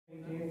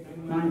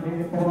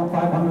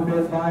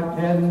590, 500,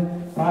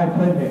 510,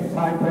 520,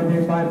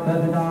 520,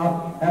 530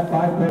 now, at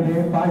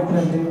 520,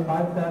 520,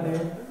 530,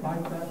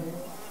 530.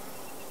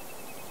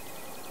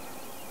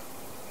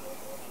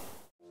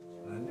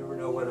 I never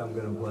know what I'm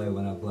going to play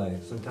when I play.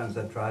 Sometimes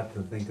I try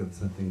to think of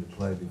something to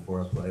play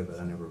before I play, but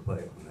I never play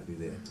it when I do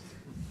that.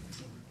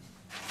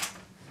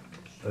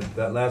 But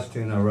that last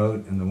tune I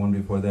wrote and the one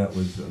before that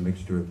was a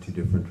mixture of two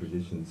different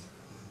traditions.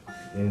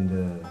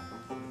 And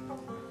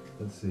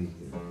let's see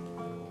here.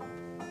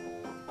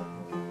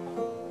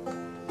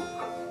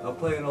 I'll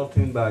play an old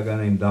tune by a guy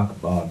named Doc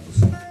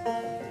Boggs.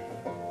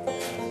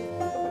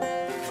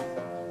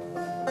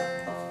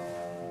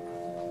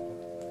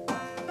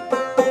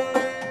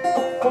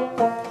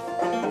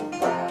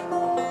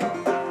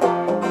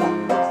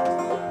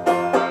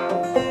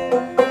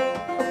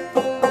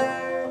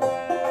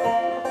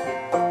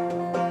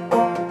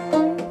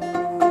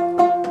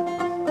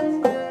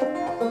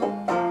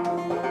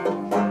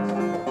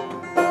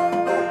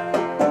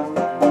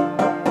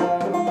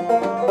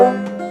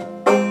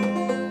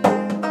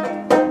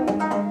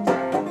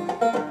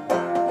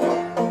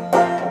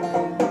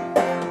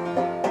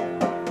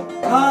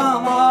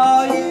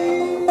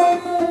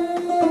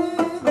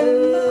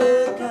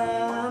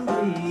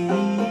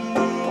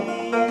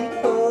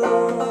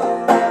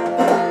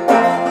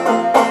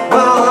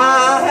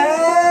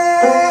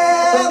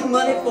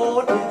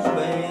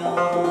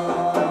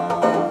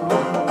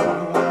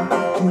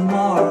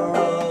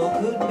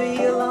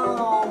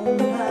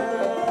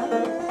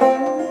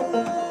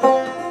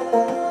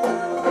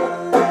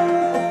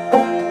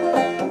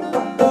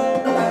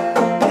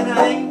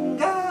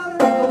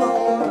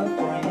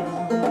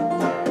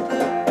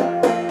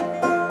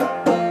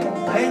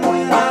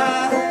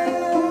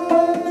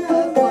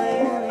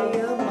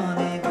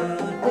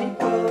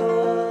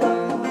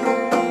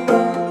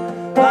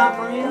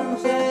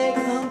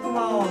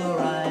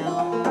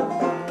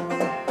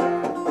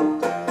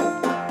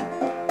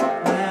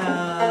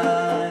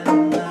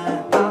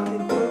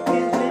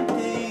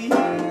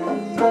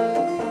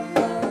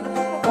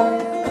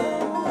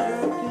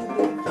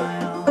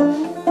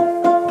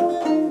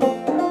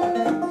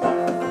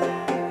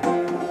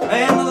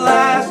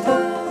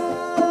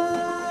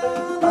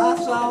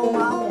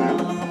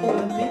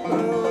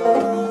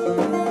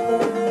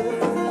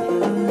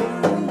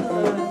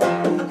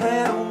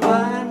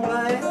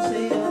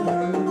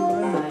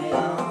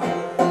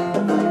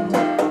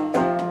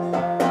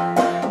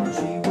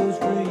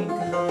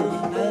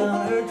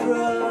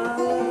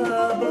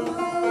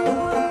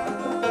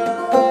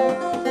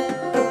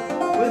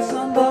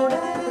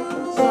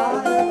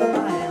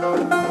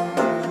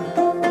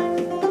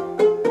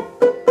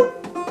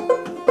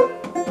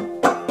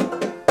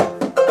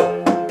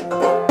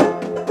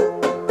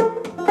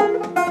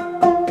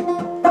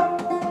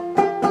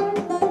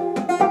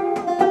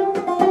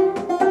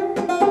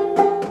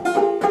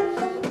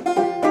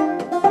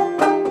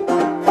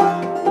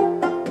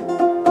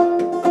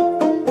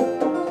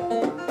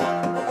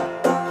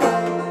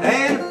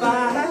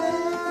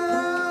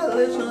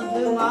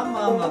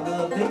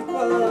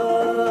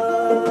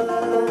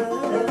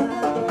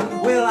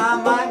 Well, I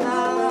might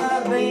not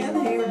have been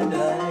here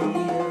today,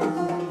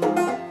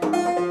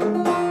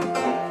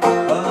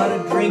 but a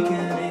drinking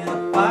and a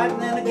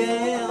fighting and a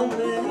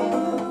gambling,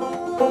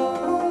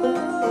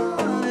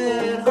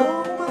 at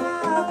home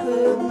I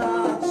could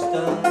not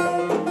stay.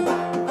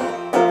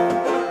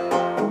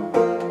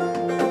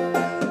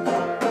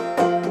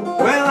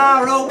 Well,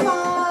 I wrote my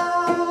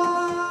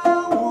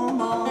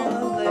woman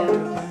a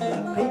letter to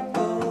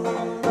people.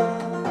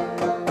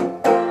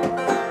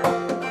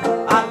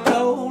 I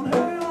told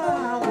her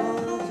I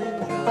was in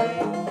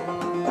jail.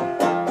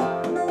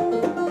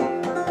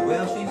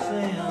 Well, she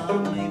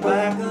sent me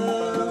back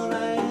an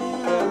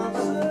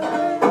answer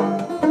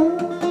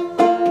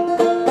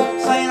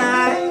saying I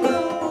ain't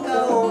gonna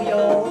go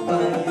your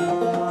way.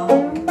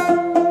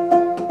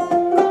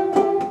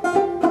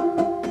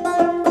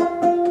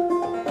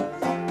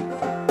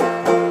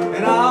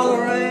 And all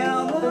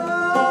around the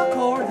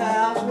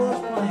courthouse was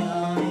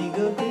plenty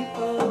good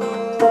people.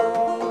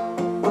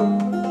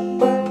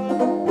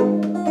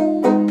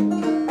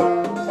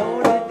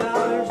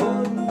 $40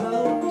 wouldn't go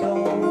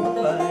your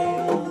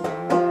bail.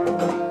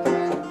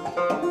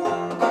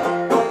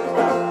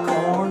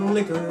 Corn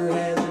liquor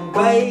has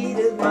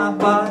invaded my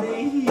body.